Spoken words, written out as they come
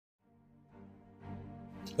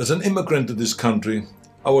As an immigrant to this country,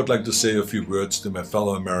 I would like to say a few words to my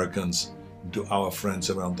fellow Americans and to our friends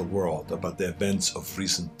around the world about the events of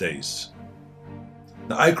recent days.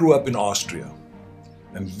 Now, I grew up in Austria.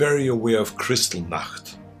 I'm very aware of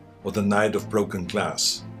Kristallnacht, or the Night of Broken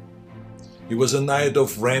Glass. It was a night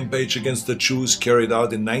of rampage against the Jews carried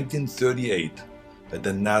out in 1938 by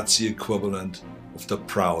the Nazi equivalent of the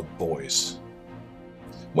Proud Boys.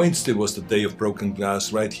 Wednesday was the day of broken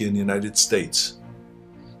glass right here in the United States.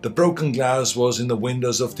 The broken glass was in the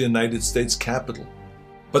windows of the United States Capitol.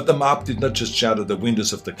 But the mob did not just shatter the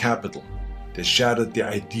windows of the Capitol, they shattered the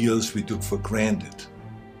ideals we took for granted.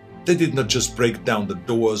 They did not just break down the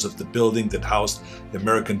doors of the building that housed the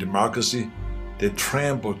American democracy, they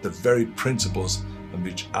trampled the very principles on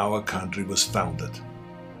which our country was founded.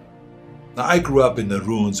 Now, I grew up in the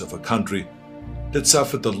ruins of a country that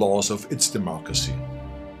suffered the loss of its democracy.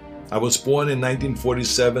 I was born in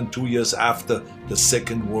 1947, 2 years after the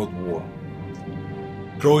Second World War.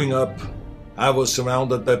 Growing up, I was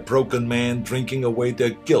surrounded by broken men drinking away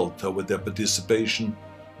their guilt over their participation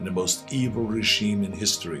in the most evil regime in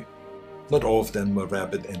history. Not all of them were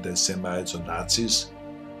rabid anti-Semites or Nazis.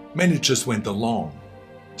 Many just went along,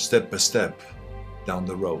 step by step, down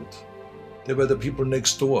the road. They were the people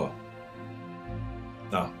next door.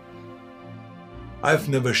 Now, I've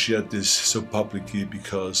never shared this so publicly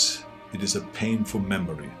because it is a painful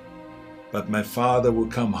memory. But my father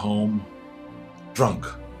would come home drunk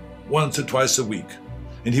once or twice a week,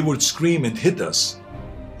 and he would scream and hit us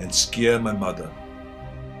and scare my mother.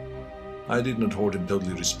 I did not hold him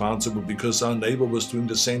totally responsible because our neighbor was doing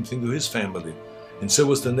the same thing to his family, and so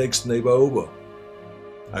was the next neighbor over.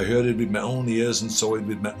 I heard it with my own ears and saw it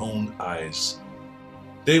with my own eyes.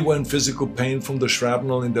 They were in physical pain from the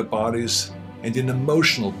shrapnel in their bodies and in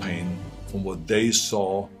emotional pain from what they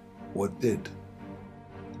saw or did.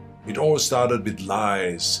 It all started with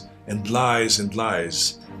lies and lies and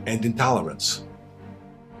lies and intolerance.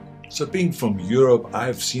 So being from Europe,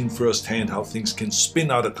 I've seen firsthand how things can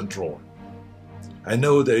spin out of control. I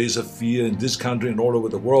know there is a fear in this country and all over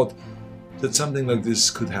the world that something like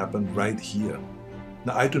this could happen right here.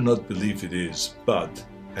 Now, I do not believe it is, but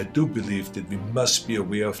I do believe that we must be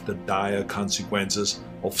aware of the dire consequences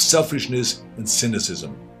of selfishness and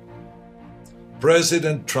cynicism.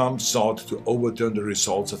 President Trump sought to overturn the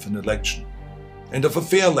results of an election, and of a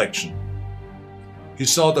fair election. He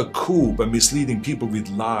sought a coup by misleading people with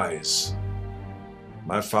lies.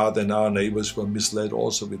 My father and our neighbors were misled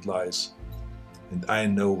also with lies, and I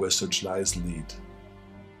know where such lies lead.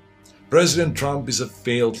 President Trump is a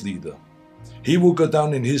failed leader. He will go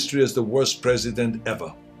down in history as the worst president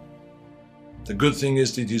ever. The good thing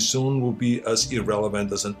is that he soon will be as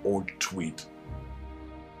irrelevant as an old tweet.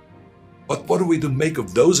 But what are we to make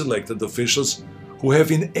of those elected officials who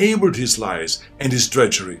have enabled his lies and his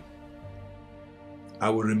treachery? I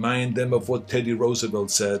will remind them of what Teddy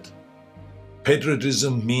Roosevelt said.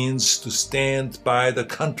 Patriotism means to stand by the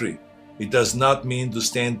country. It does not mean to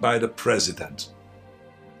stand by the president.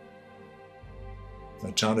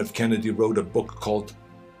 Now, John F. Kennedy wrote a book called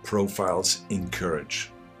Profiles in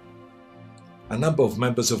Courage. A number of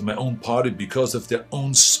members of my own party, because of their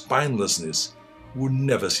own spinelessness, would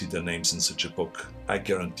never see their names in such a book, I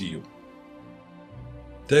guarantee you.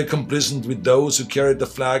 They're complicit with those who carried the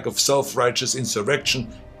flag of self-righteous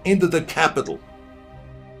insurrection into the Capitol.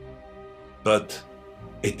 But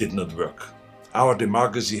it did not work. Our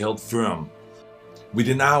democracy held firm.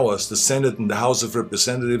 Within hours, the Senate and the House of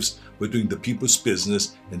Representatives were doing the people's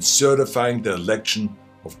business and certifying the election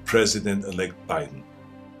of President-elect Biden.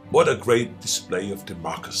 What a great display of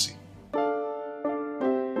democracy.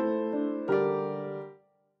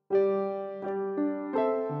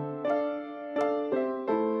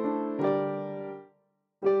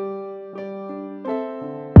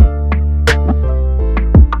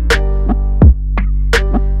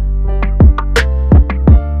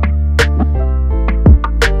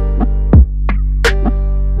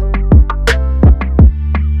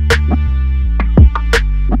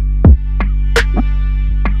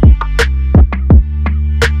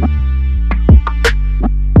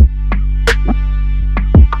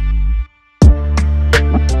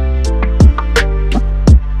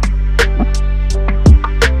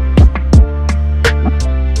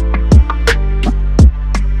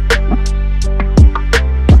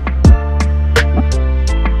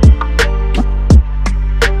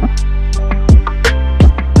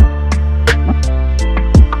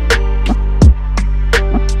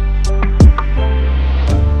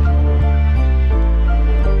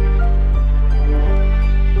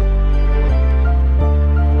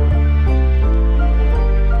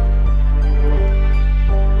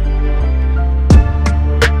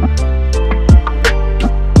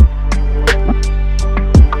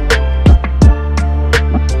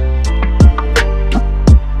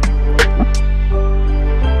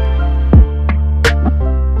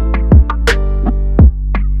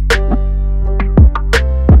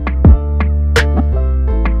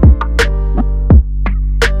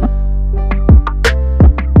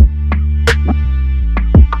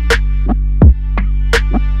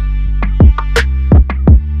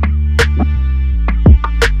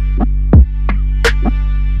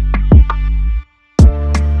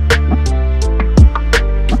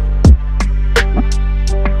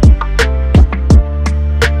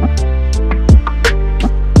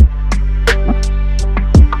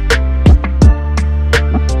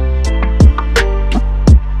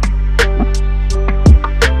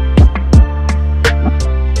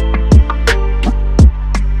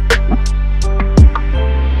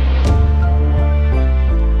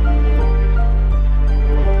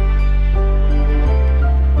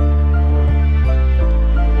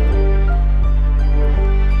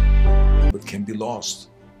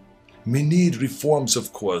 We need reforms,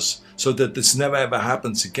 of course, so that this never ever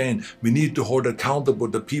happens again. We need to hold accountable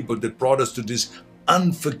the people that brought us to this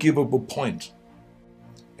unforgivable point.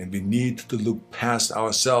 And we need to look past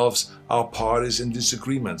ourselves, our parties and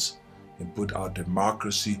disagreements, and put our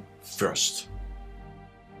democracy first.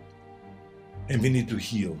 And we need to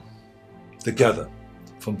heal together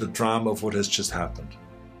from the drama of what has just happened.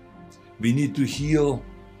 We need to heal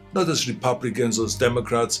not as Republicans or as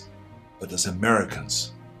Democrats, but as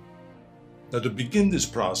Americans. Now, to begin this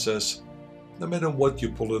process, no matter what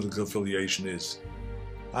your political affiliation is,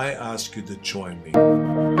 I ask you to join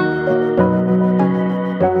me.